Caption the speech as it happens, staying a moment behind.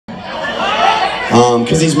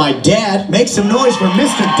Because he's my dad. Make some noise for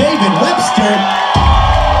Mr. David Webster.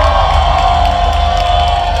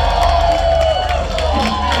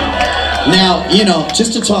 Now, you know,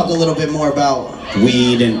 just to talk a little bit more about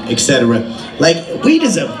weed and etc. Like, weed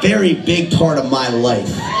is a very big part of my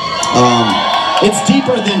life. It's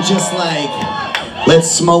deeper than just like,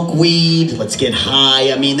 let's smoke weed, let's get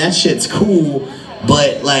high. I mean, that shit's cool,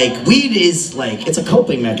 but like, weed is like, it's a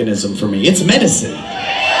coping mechanism for me. It's medicine.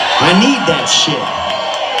 I need that shit.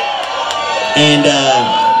 And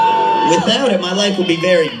without it, my life would be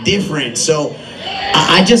very different. So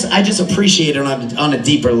I just appreciate it on a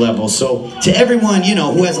deeper level. So to everyone, you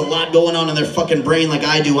know, who has a lot going on in their fucking brain like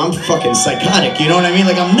I do, I'm fucking psychotic, you know what I mean?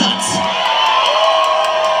 Like, I'm nuts.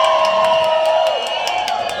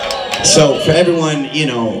 So for everyone, you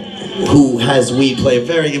know, who has weed play a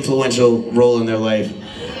very influential role in their life,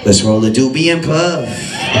 let's roll a doobie and puff.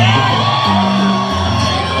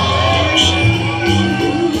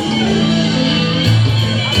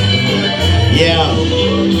 Yeah.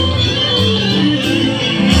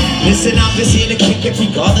 Listen, I'm just here to kick it,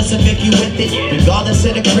 regardless of if you with it. Regardless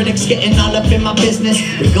of the critics getting all up in my business.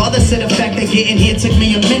 Regardless of the fact that getting here took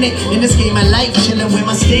me a minute. In this game of life, chilling with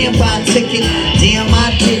my standby ticket. Damn,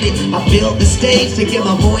 I did it. I built the stage to get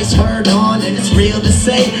my voice heard on. And it's real to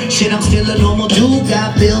say, shit, I'm still a normal dude,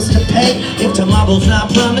 got bills to pay. If tomorrow's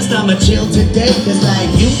not promised, I'ma chill today. Cause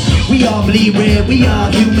like you, we all bleed red, we all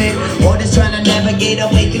human. Or just trying to navigate our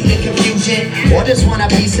way through the confusion. Or just want a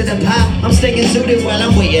piece of the pie. I'm staying suited while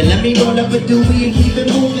I'm waiting. Let me roll up a doobie and keep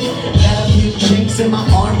it moving. Got a few chinks in my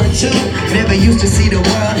armor too. Never used to see the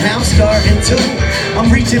world, now I'm starting to.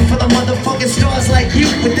 I'm reaching for the motherfucking stars like you.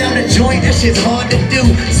 Without a joint, that shit's hard to do.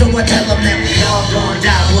 So I tell them that we all gon'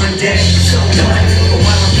 die one day. So what? But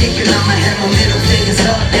while I'm kicking, I'ma have my middle fingers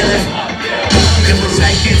up, yeah. And when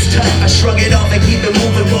life gets tough, I shrug it off and keep it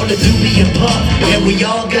moving, roll a doobie and puff. And we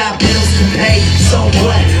all got bills to pay, so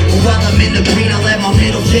what? But while I'm in the green, I let my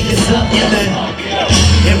middle fingers up, yeah man.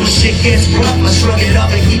 And when shit gets rough, I shrug it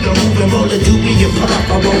off and keep it moving, roll a doobie and puff.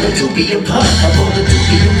 I roll a doobie and puff, I roll a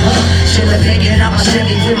doobie and puff. Chillin' hanging out my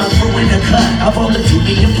Chevy with my crew in the cut. I roll a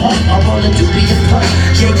doobie and puff, I roll a doobie and puff.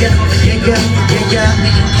 Yeah, yeah, yeah, yeah, yeah.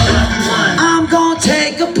 I'm gonna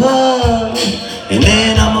take a puff, and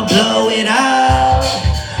then I'ma blow it out.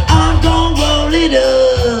 I'm gonna roll it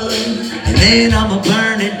up, and then I'ma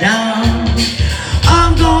burn it down.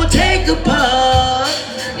 I'm gonna take a puff,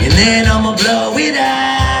 and then I'ma blow it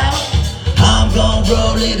out. I'm gonna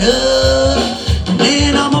roll it up, and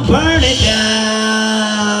then I'ma burn it down.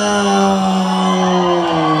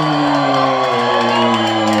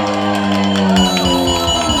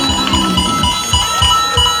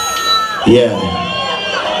 Yeah.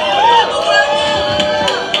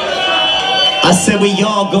 I said we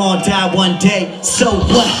all gon' die one day, so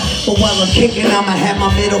what? But while I'm kicking, I'ma have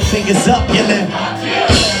my middle fingers up, yeah man.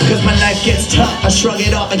 Cause my life gets tough, I shrug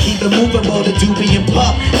it off and keep it moving, roll the doobie and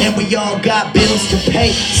puff. And we all got bills to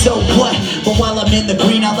pay, so what? But while I'm in the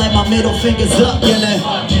green, I let my middle fingers up, yeah man.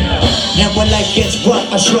 And when life gets rough,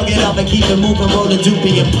 I shrug it off and keep it moving, roll the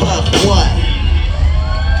doobie and puff. What?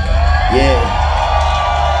 Yeah.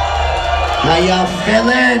 How y'all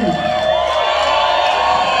feeling?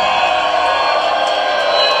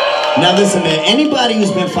 Now listen, man, anybody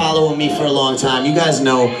who's been following me for a long time, you guys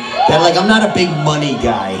know that, like, I'm not a big money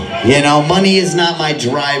guy. You know, money is not my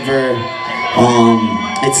driver.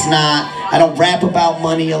 It's not, I don't rap about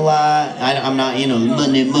money a lot. I'm not, you know,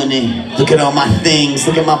 money. Look at all my things,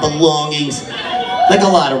 look at my belongings. Like a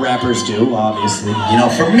lot of rappers do, obviously. You know,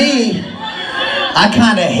 for me, I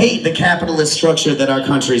kind of hate the capitalist structure that our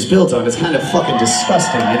country's built on. It's kind of fucking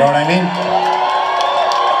disgusting, you know what I mean?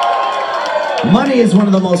 Money is one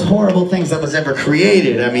of the most horrible things that was ever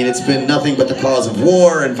created. I mean, it's been nothing but the cause of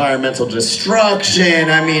war, environmental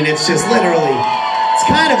destruction. I mean, it's just literally, it's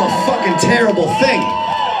kind of a fucking terrible thing.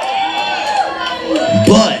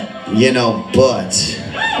 But, you know,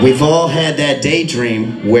 we've all had that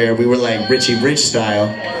daydream where we were like Richie Rich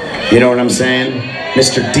style. You know what I'm saying?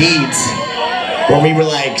 Mr. Deeds. Where we were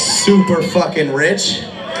like super fucking rich.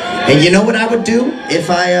 And you know what I would do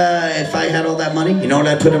if I had all that money? You know what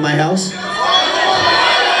I'd put in my house?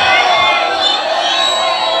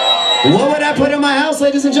 What would I put in my house,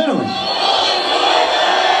 ladies and gentlemen?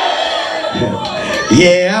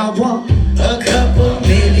 Yeah, I want a couple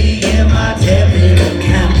million in my debit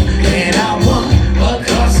account. And I want a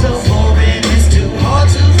car so foreign it's too hard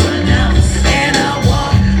to pronounce. And I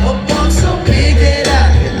want a bump so big that I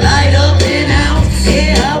can light up an ounce.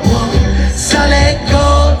 Yeah, I want solid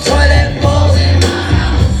gold toilet bowls in my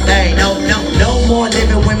house. Hey, no more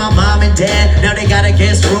living with my mom and dad. Now they got a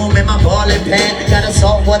guest room in my ballin' pad. Got a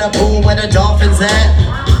saltwater pool where the dolphins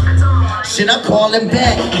at? Shit, I'm calling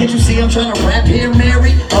back. Can't you see I'm trying to rap here,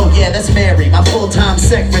 Mary? Oh yeah, that's Mary, my full-time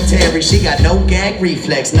secretary. She got no gag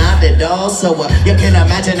reflex, not at all. So you can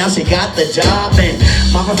imagine how she got the job. And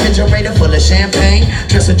my refrigerator full of champagne,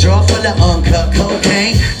 dresser drawer full of uncut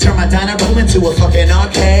cocaine. Turn my dining room into a fucking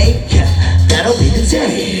arcade. Yeah, that'll be the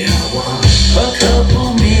day. I want a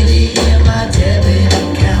couple million in my debit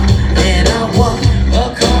account, and I want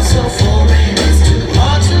a car so foreign it's too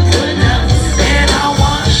hard to pronounce. And I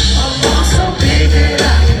want a bar so big that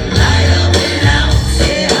I can light up and out.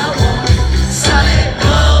 Yeah, I want solid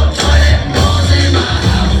gold toilet bowls in my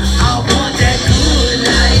house. I want that good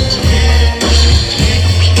life.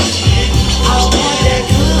 I want that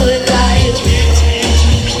good life.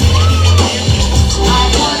 I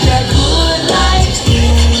want that good life.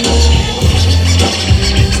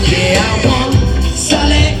 Yeah, I want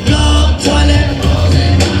solid gold toilet bowls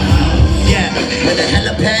in my house. Yeah, with a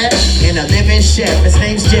helipad and a living chef. His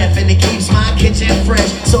name's Jeff and he keeps my kitchen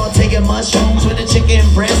fresh. So I'm taking mushrooms with a chicken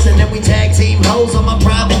breast, and then we tag team hoes on my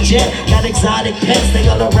private jet. Got exotic pets, they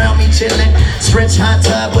all around me chillin'. Stretch hot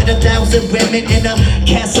tub with 1,000 women in a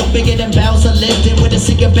castle bigger than Bowser lived in, with a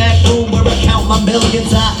secret back room where I count my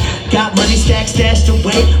millions. I got money stacked stashed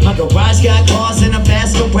away. My garage got cars in a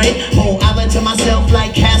faster way. Whole island to myself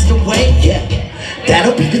like Castaway. Yeah,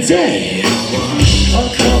 that'll be the day. A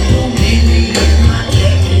couple million in my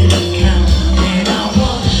debit account, and I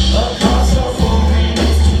want a car so foreign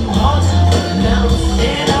it's too hard to pronounce.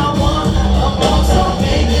 And I want a bar so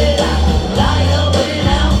big that I can light up and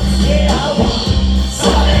out. Yeah, I want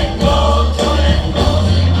solid gold toilet bowls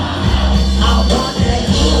in my house. I want that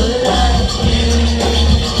good life. I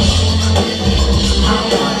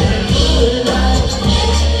want that good life.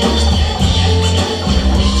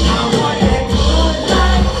 I want that good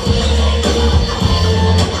life.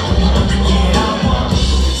 Yeah, I want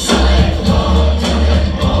solid gold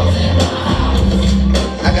toilet bowls in my house.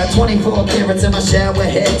 I got 24 carats in my shower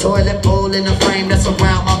head, toilet bowl in the frame that's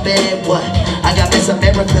around my bed. What? I got Miss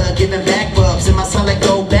America giving back rubs in my solid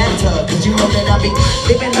gold bathtub. Cause you know that I be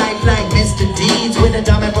living life like Mr. Deeds, with a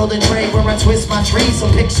diamond rolling tray where I twist my tree. So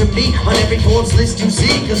picture me on every Forbes list you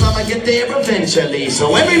see, cause I'ma get there eventually.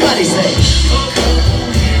 So everybody say,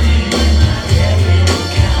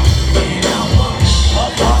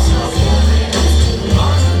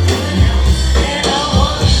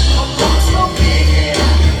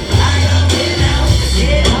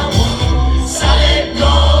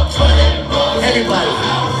 everybody.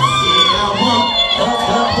 Yeah, I want a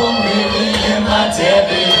couple million in my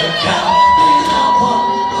debit account, and I want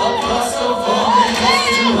a car so foreign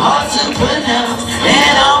it's too hard to pronounce.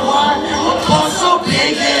 And I want a car so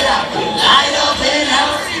big that I can light up and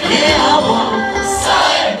out. Yeah, I want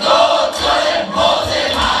solid gold toilet bowls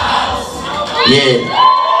in my house. Yeah.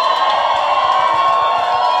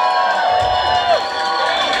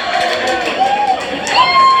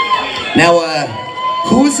 Now,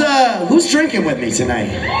 who's drinking with me tonight?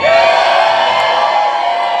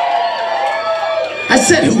 I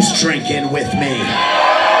said, who's drinking with me?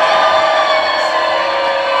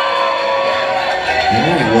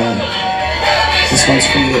 Alright, well, this one's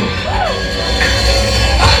for you.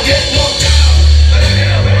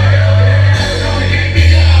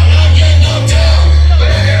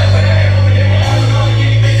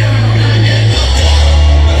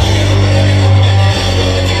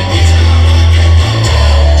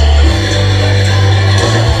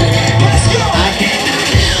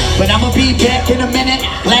 But I'ma be back in a minute.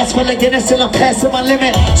 Glass full of Guinness till I'm passing my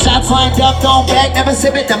limit. Shots lined up, thrown back, never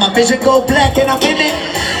sip it. Then my vision go black and I'm in it.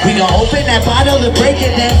 We gon' open that bottle and break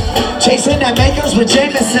it then. Chasing that makers with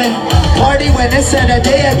Jameson. Party when it's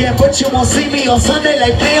Saturday again, but you won't see me on Sunday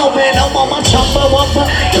like mailman. I'm on my chopper, wumper,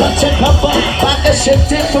 clutch and cover. About to shift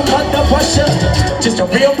it from under pressure. Just a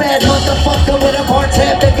real bad motherfucker with a bar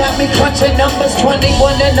tab that got me crunching numbers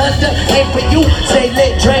 21 and under. Ain't for you, stay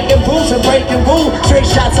lit, dragging rules and breaking rules. Straight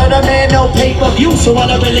shots on a man, no pay-per-view. So what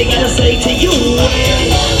I really gotta say to you is,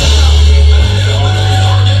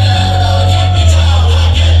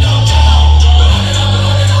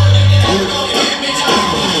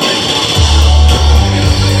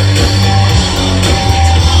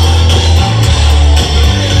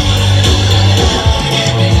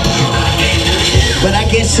 but I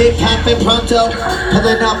get shit poppin' pronto.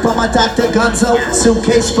 Pulling up on my Dr. Gonzo.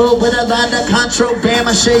 Suitcase full with a lot of contraband.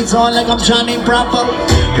 My shades on like I'm Johnny Bravo.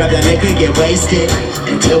 Grab that nigga, get wasted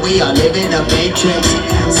until we all live in a matrix.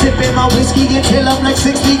 Sipping my whiskey until I'm like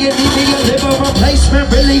 60 and need me a liver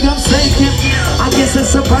replacement. Really, I'm sinking. I guess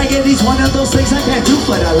it's sobriety's one of those things I can't do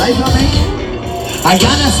for the life of me. I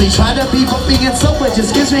honestly try to be, but being sober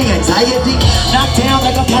just gives me anxiety. Knocked down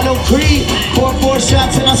like Apollo Creed. 4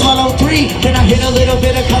 shots and I swallow 3. Then I hit a little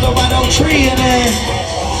bit of Colorado tree and then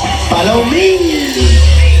follow me.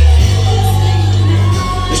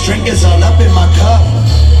 This drink is all up in my cup.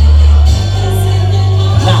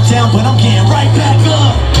 Knocked down, but I'm getting right back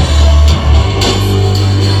up.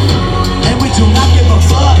 And we do not give a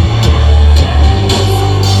fuck.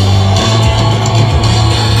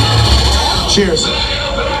 Cheers.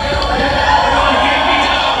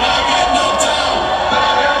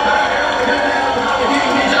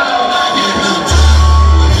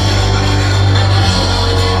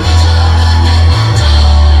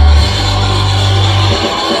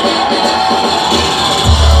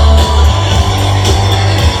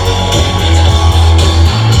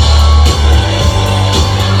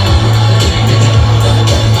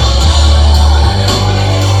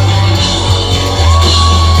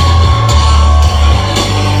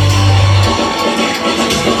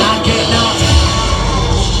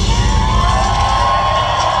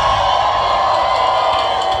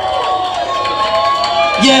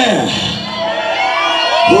 Yeah.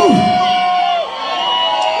 Woo.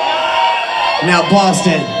 Now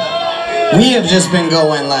Boston, we have just been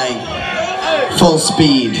going like full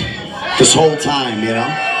speed this whole time, you know?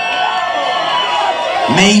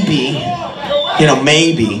 Maybe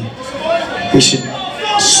we should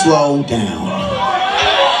slow down.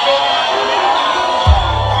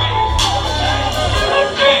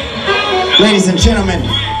 Ladies and gentlemen,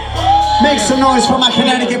 make some noise for my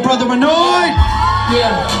Connecticut brother, Annoyed!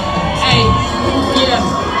 Yeah, hey,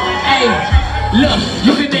 look,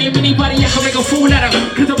 you can name anybody, I can make a fool out of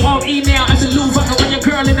her. Cause I'm all email, I salute, I can run your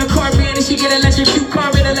girl in a car, man, and she get electric car,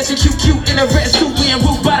 man, electric cute in a red suit, we in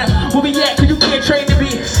roof butter. Where we at, cause you can't train to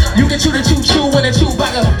be. You can chew the choo-choo with a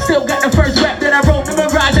chew-bagger. Still got the first rap that I wrote,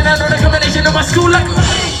 memorized, and I know the combination of my school like,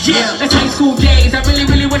 yeah, that's high school days, I really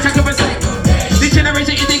wish I could recite. This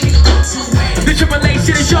generation is thinking, the triple A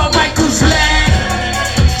shit is your Michael Slack.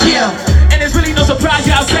 Yeah. There's really no surprise,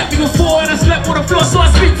 yeah, I slept before and I slept on the floor, so I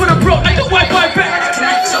speak for the bro, like the Wi-Fi back.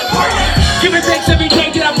 Giving thanks every day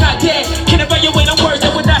that I'm not dead. Can't evaluate the words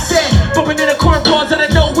that what I said. Bumping in the cornballs out of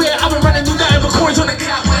nowhere, I've been running through nothing but coins on the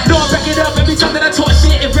cloud. No, I back it up every time that I talk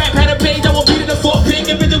shit. If rap had a page, I won't beat it a fork pig.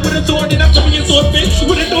 If it's with a thorn, then I'm coming in sword bitch.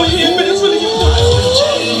 With a thorn here, but it's really your fault.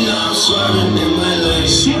 I'm swerving in my lane.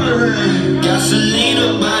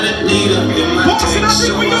 Gasoline by the leader in my tank.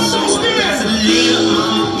 So I'm so gasoline.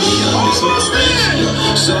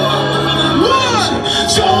 So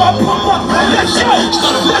I pump up, let's go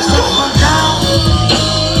down.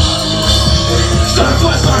 Start the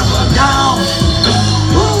fuck down.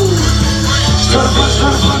 Start the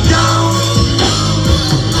fuck down.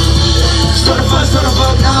 Start the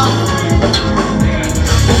fuck down.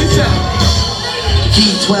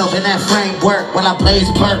 D12 in that framework when I blaze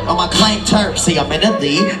perk on my claim turf. See, I'm in the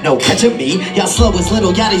lead, no catching me. Y'all slow as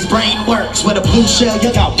little Yachty's brain works. With a blue shell,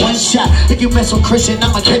 you got one shot. If you mess with Christian,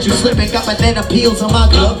 I'ma catch you slipping. Got banana peels on my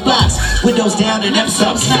glove box. Windows down and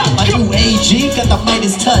F-subs snap. My new AG got the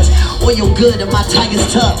Midas touch. Oil good and my tiger's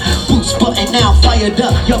tough. Boost button now fired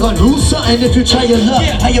up. Y'all gonna lose something if you try your luck.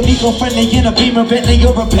 I am eco-friendly in a Beamer, Bentley,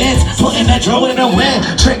 or a Benz. Putting that draw in a win.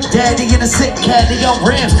 Trick daddy in a sick caddy on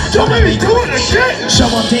rims. Don't make me doing the shit. Show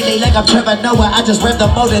them daily like I'm Trevor Noah. I just rev the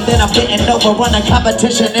motor, then I'm getting over. Run a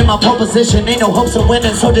competition in my pole position. Ain't no hopes of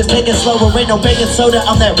winning, so just take it slower. Ain't no baking soda,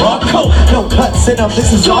 I'm that raw coat. No cuts in them,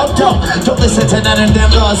 this is all dope. Don't listen to none of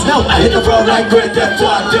them laws, no. I hit the road like Grand Theft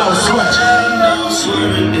Auto.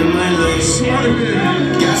 Swerving in my lane.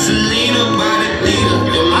 Gasoline by the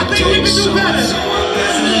leader in my tank. So I'm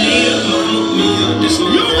gasoline on me on this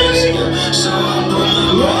new race. So I'm on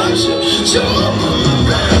my rise. So I'm on my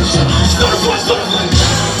rise. Start the fuck down.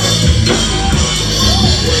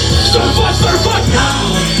 Start the fuck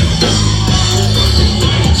down.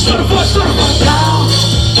 Start the fuck down.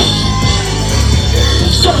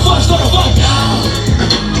 Start the fuck down.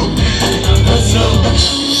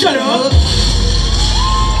 Shut up.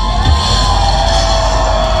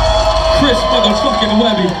 Chris motherfucking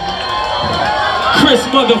Webby. Chris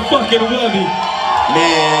motherfucking Webby.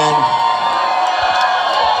 Man.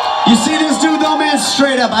 You see this dude though, man?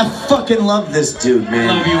 Straight up, I fucking love this dude,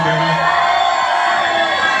 man. Love you, man.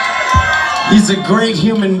 He's a great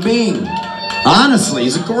human being. Honestly,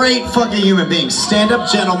 he's a great fucking human being. Stand-up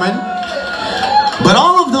gentleman. But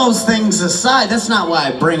all of those things aside, that's not why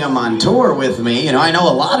I bring him on tour with me. You know, I know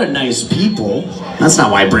a lot of nice people. That's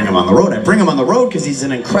not why I bring him on the road. I bring him on the road because he's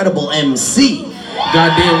an incredible MC.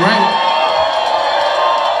 Goddamn right.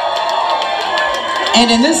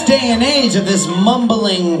 And in this day and age of this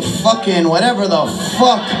mumbling fucking whatever the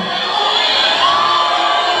fuck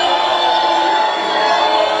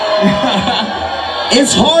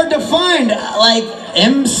It's hard to find, like,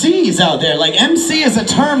 MCs out there. Like, MC is a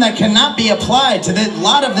term that cannot be applied to a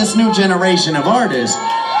lot of this new generation of artists.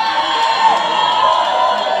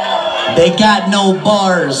 They got no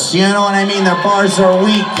bars, you know what I mean? Their bars are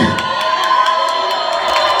weak.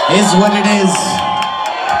 Is what it is.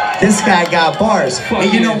 This guy got bars.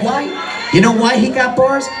 And you know why? You know why he got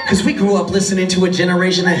bars? Because we grew up listening to a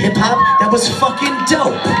generation of hip-hop that was fucking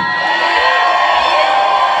dope.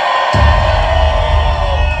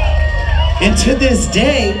 And to this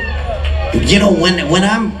day, you know, when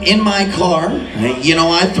I'm in my car, you know,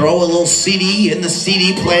 I throw a little CD in the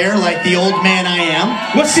CD player like the old man I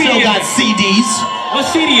am. What CD Still is got that? CDs. What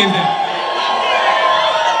CD is that?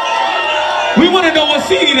 We want to know what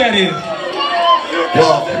CD that is.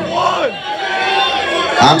 Well,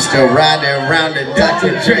 I'm still riding around the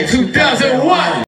Dr. Dre 2001.